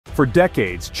For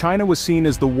decades, China was seen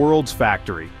as the world's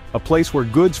factory, a place where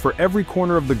goods for every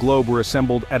corner of the globe were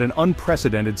assembled at an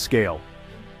unprecedented scale.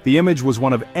 The image was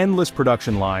one of endless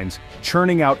production lines,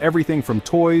 churning out everything from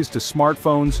toys to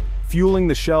smartphones, fueling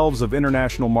the shelves of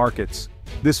international markets.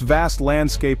 This vast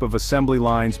landscape of assembly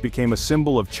lines became a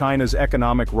symbol of China's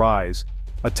economic rise,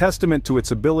 a testament to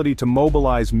its ability to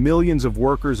mobilize millions of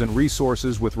workers and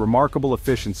resources with remarkable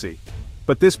efficiency.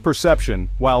 But this perception,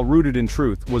 while rooted in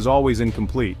truth, was always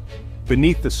incomplete.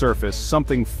 Beneath the surface,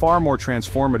 something far more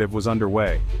transformative was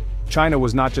underway. China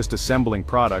was not just assembling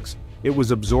products, it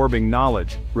was absorbing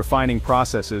knowledge, refining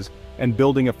processes, and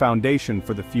building a foundation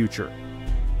for the future.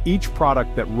 Each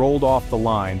product that rolled off the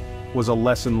line was a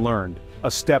lesson learned,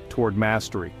 a step toward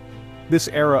mastery. This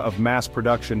era of mass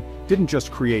production didn't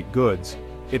just create goods,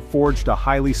 it forged a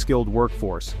highly skilled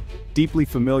workforce, deeply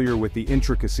familiar with the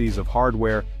intricacies of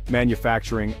hardware,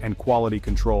 manufacturing, and quality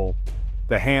control.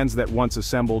 The hands that once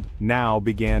assembled now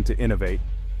began to innovate.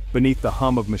 Beneath the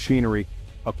hum of machinery,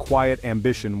 a quiet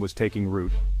ambition was taking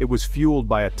root. It was fueled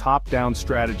by a top-down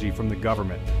strategy from the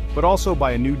government, but also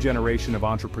by a new generation of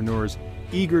entrepreneurs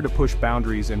eager to push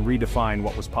boundaries and redefine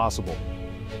what was possible.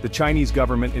 The Chinese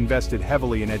government invested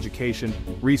heavily in education,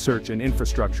 research, and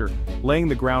infrastructure, laying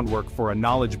the groundwork for a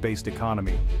knowledge-based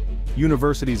economy.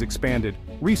 Universities expanded,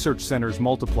 research centers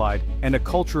multiplied, and a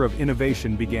culture of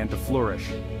innovation began to flourish.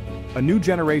 A new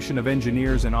generation of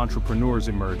engineers and entrepreneurs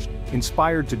emerged,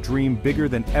 inspired to dream bigger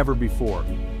than ever before.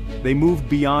 They moved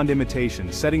beyond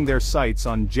imitation, setting their sights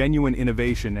on genuine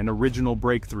innovation and original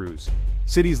breakthroughs.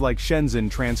 Cities like Shenzhen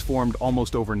transformed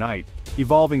almost overnight,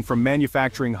 evolving from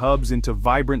manufacturing hubs into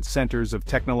vibrant centers of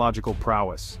technological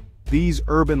prowess. These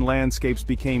urban landscapes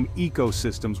became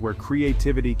ecosystems where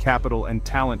creativity, capital, and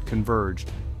talent converged.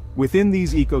 Within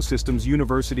these ecosystems,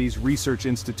 universities, research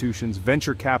institutions,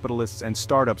 venture capitalists, and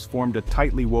startups formed a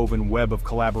tightly woven web of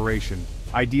collaboration.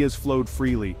 Ideas flowed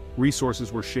freely,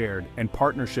 resources were shared, and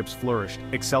partnerships flourished,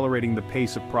 accelerating the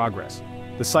pace of progress.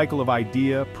 The cycle of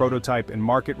idea, prototype, and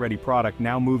market-ready product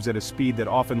now moves at a speed that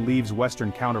often leaves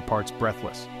Western counterparts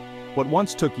breathless. What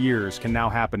once took years can now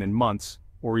happen in months,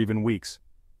 or even weeks.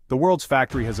 The world's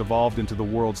factory has evolved into the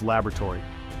world's laboratory,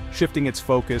 shifting its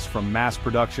focus from mass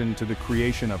production to the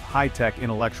creation of high-tech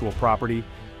intellectual property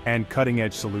and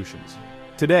cutting-edge solutions.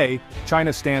 Today,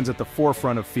 China stands at the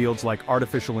forefront of fields like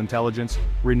artificial intelligence,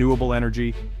 renewable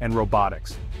energy, and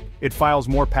robotics. It files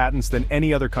more patents than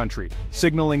any other country,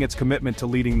 signaling its commitment to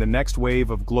leading the next wave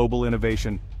of global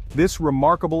innovation. This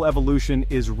remarkable evolution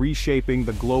is reshaping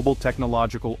the global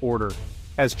technological order.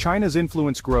 As China's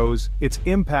influence grows, its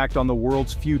impact on the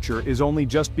world's future is only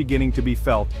just beginning to be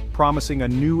felt, promising a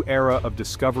new era of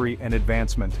discovery and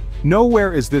advancement.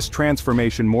 Nowhere is this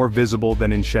transformation more visible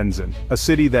than in Shenzhen, a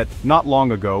city that, not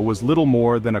long ago, was little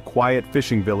more than a quiet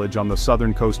fishing village on the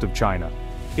southern coast of China.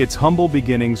 Its humble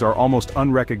beginnings are almost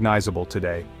unrecognizable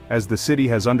today, as the city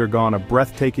has undergone a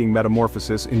breathtaking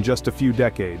metamorphosis in just a few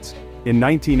decades. In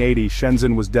 1980,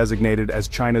 Shenzhen was designated as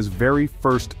China's very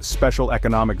first special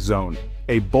economic zone,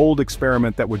 a bold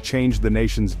experiment that would change the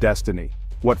nation's destiny.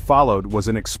 What followed was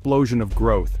an explosion of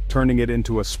growth, turning it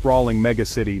into a sprawling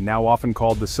megacity now often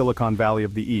called the Silicon Valley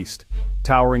of the East.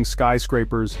 Towering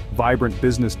skyscrapers, vibrant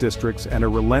business districts, and a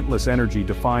relentless energy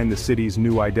define the city's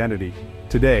new identity.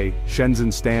 Today,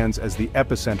 Shenzhen stands as the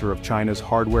epicenter of China's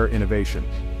hardware innovation.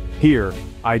 Here,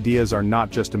 ideas are not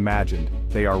just imagined,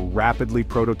 they are rapidly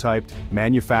prototyped,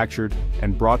 manufactured,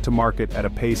 and brought to market at a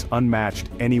pace unmatched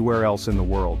anywhere else in the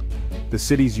world. The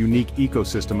city's unique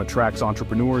ecosystem attracts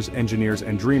entrepreneurs, engineers,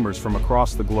 and dreamers from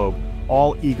across the globe,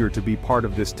 all eager to be part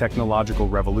of this technological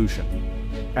revolution.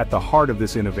 At the heart of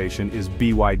this innovation is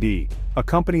BYD, a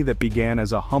company that began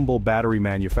as a humble battery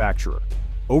manufacturer.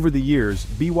 Over the years,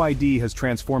 BYD has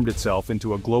transformed itself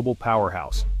into a global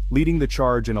powerhouse, leading the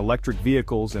charge in electric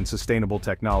vehicles and sustainable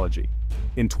technology.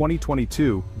 In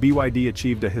 2022, BYD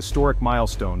achieved a historic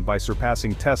milestone by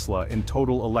surpassing Tesla in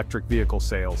total electric vehicle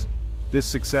sales. This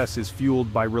success is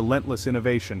fueled by relentless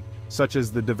innovation, such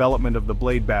as the development of the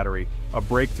Blade battery, a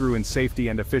breakthrough in safety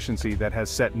and efficiency that has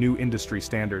set new industry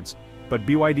standards. But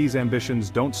BYD's ambitions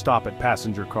don't stop at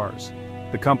passenger cars.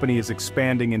 The company is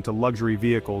expanding into luxury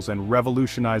vehicles and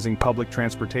revolutionizing public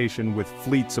transportation with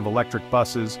fleets of electric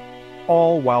buses,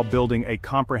 all while building a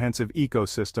comprehensive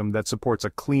ecosystem that supports a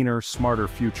cleaner, smarter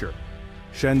future.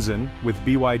 Shenzhen, with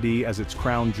BYD as its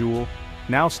crown jewel,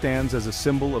 now stands as a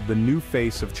symbol of the new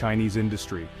face of Chinese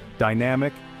industry,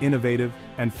 dynamic, innovative,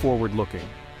 and forward-looking.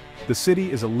 The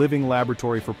city is a living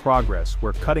laboratory for progress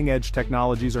where cutting-edge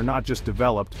technologies are not just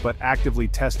developed but actively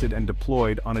tested and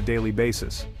deployed on a daily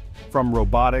basis. From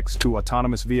robotics to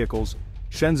autonomous vehicles,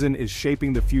 Shenzhen is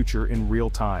shaping the future in real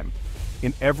time.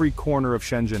 In every corner of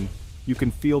Shenzhen, you can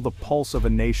feel the pulse of a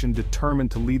nation determined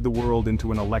to lead the world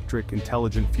into an electric,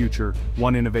 intelligent future,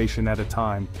 one innovation at a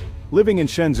time. Living in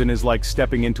Shenzhen is like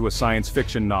stepping into a science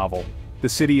fiction novel. The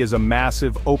city is a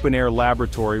massive, open-air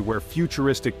laboratory where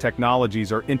futuristic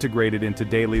technologies are integrated into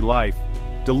daily life.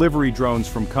 Delivery drones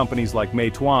from companies like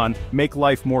Meituan make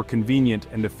life more convenient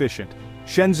and efficient.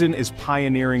 Shenzhen is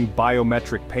pioneering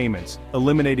biometric payments,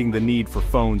 eliminating the need for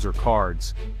phones or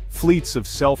cards. Fleets of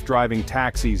self-driving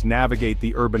taxis navigate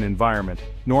the urban environment,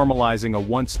 normalizing a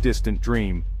once-distant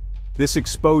dream. This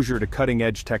exposure to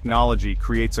cutting-edge technology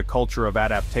creates a culture of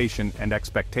adaptation and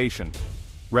expectation.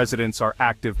 Residents are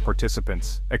active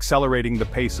participants, accelerating the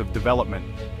pace of development.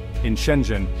 In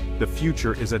Shenzhen, the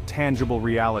future is a tangible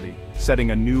reality,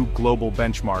 setting a new global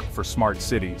benchmark for smart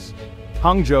cities.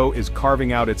 Hangzhou is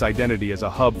carving out its identity as a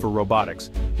hub for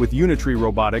robotics, with Unitree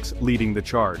Robotics leading the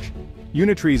charge.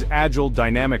 Unitree's agile,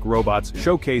 dynamic robots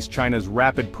showcase China's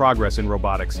rapid progress in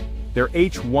robotics. Their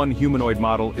H1 humanoid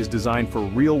model is designed for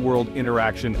real-world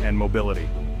interaction and mobility.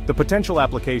 The potential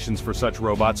applications for such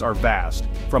robots are vast,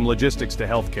 from logistics to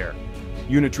healthcare.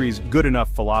 Unitree's good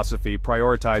enough philosophy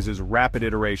prioritizes rapid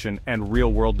iteration and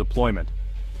real-world deployment.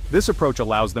 This approach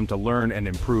allows them to learn and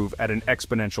improve at an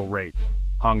exponential rate.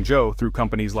 Hangzhou, through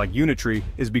companies like Unitree,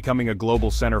 is becoming a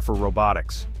global center for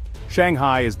robotics.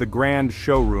 Shanghai is the grand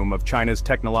showroom of China's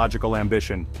technological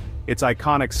ambition. Its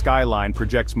iconic skyline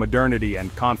projects modernity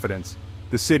and confidence.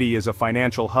 The city is a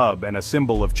financial hub and a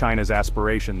symbol of China's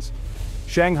aspirations.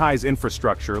 Shanghai's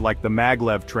infrastructure, like the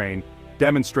maglev train,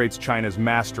 demonstrates China's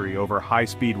mastery over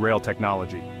high-speed rail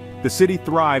technology. The city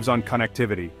thrives on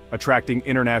connectivity, attracting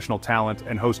international talent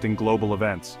and hosting global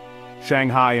events.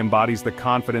 Shanghai embodies the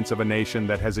confidence of a nation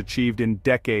that has achieved in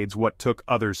decades what took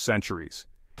others centuries.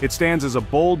 It stands as a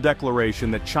bold declaration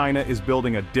that China is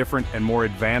building a different and more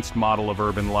advanced model of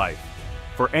urban life.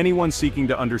 For anyone seeking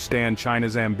to understand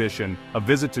China's ambition, a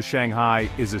visit to Shanghai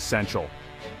is essential.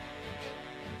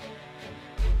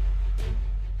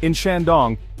 In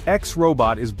Shandong,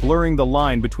 X-Robot is blurring the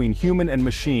line between human and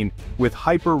machine with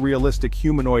hyper-realistic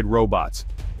humanoid robots.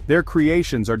 Their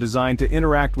creations are designed to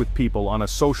interact with people on a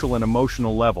social and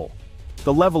emotional level.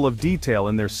 The level of detail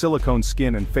in their silicone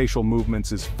skin and facial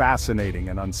movements is fascinating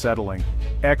and unsettling.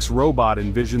 X-Robot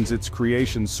envisions its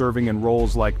creations serving in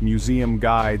roles like museum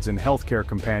guides and healthcare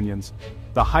companions.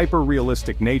 The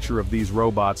hyper-realistic nature of these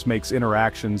robots makes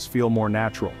interactions feel more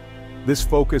natural. This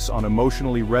focus on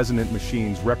emotionally resonant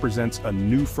machines represents a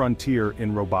new frontier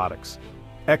in robotics.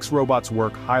 X-Robot's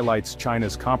work highlights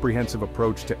China's comprehensive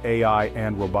approach to AI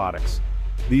and robotics.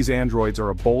 These androids are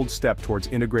a bold step towards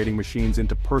integrating machines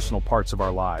into personal parts of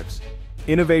our lives.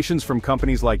 Innovations from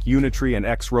companies like Unitree and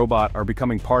X-Robot are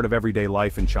becoming part of everyday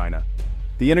life in China.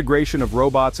 The integration of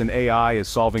robots and AI is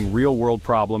solving real-world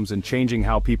problems and changing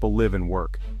how people live and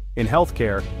work. In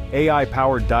healthcare,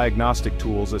 AI-powered diagnostic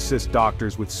tools assist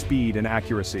doctors with speed and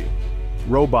accuracy.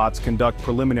 Robots conduct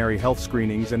preliminary health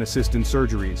screenings and assist in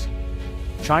surgeries.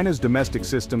 China's domestic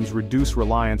systems reduce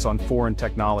reliance on foreign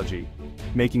technology,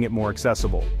 making it more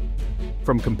accessible.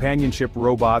 From companionship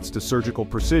robots to surgical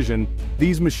precision,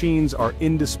 these machines are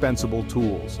indispensable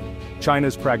tools.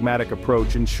 China's pragmatic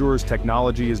approach ensures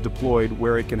technology is deployed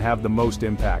where it can have the most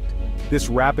impact. This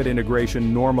rapid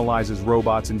integration normalizes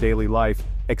robots in daily life,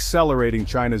 accelerating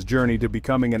China's journey to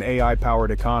becoming an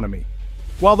AI-powered economy.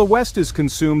 While the West is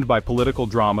consumed by political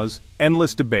dramas,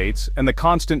 endless debates, and the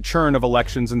constant churn of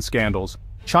elections and scandals,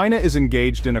 China is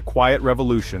engaged in a quiet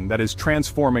revolution that is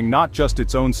transforming not just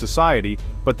its own society,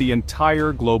 but the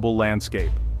entire global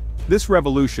landscape. This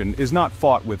revolution is not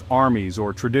fought with armies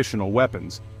or traditional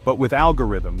weapons, but with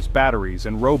algorithms, batteries,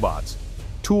 and robots,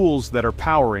 tools that are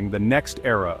powering the next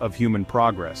era of human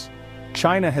progress.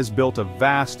 China has built a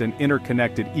vast and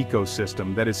interconnected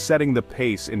ecosystem that is setting the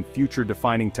pace in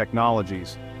future-defining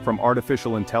technologies, from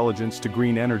artificial intelligence to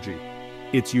green energy.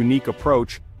 Its unique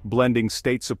approach, blending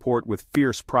state support with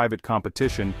fierce private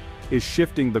competition, is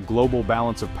shifting the global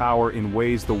balance of power in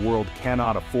ways the world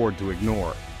cannot afford to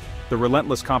ignore. The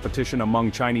relentless competition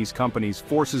among Chinese companies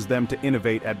forces them to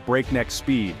innovate at breakneck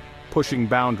speed, pushing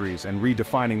boundaries and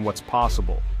redefining what's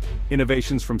possible.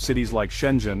 Innovations from cities like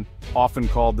Shenzhen, often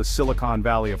called the Silicon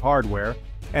Valley of hardware,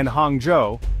 and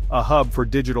Hangzhou, a hub for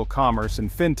digital commerce and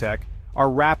fintech, are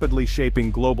rapidly shaping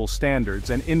global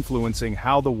standards and influencing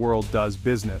how the world does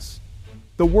business.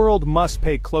 The world must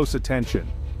pay close attention,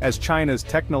 as China's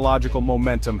technological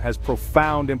momentum has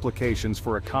profound implications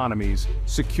for economies,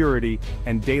 security,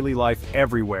 and daily life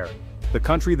everywhere. The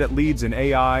country that leads in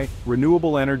AI,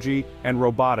 renewable energy, and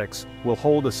robotics will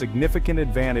hold a significant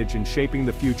advantage in shaping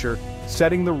the future,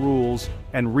 setting the rules,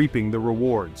 and reaping the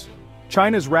rewards.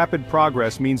 China's rapid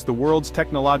progress means the world's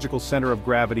technological center of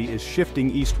gravity is shifting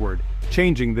eastward,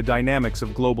 changing the dynamics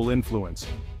of global influence.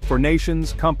 For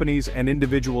nations, companies, and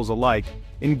individuals alike,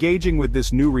 engaging with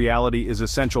this new reality is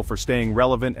essential for staying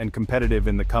relevant and competitive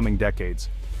in the coming decades.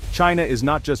 China is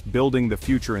not just building the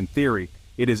future in theory,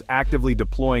 it is actively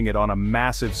deploying it on a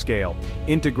massive scale,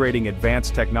 integrating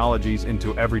advanced technologies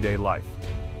into everyday life.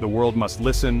 The world must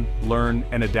listen, learn,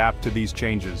 and adapt to these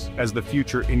changes, as the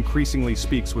future increasingly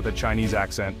speaks with a Chinese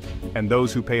accent, and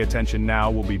those who pay attention now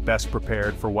will be best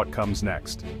prepared for what comes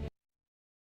next.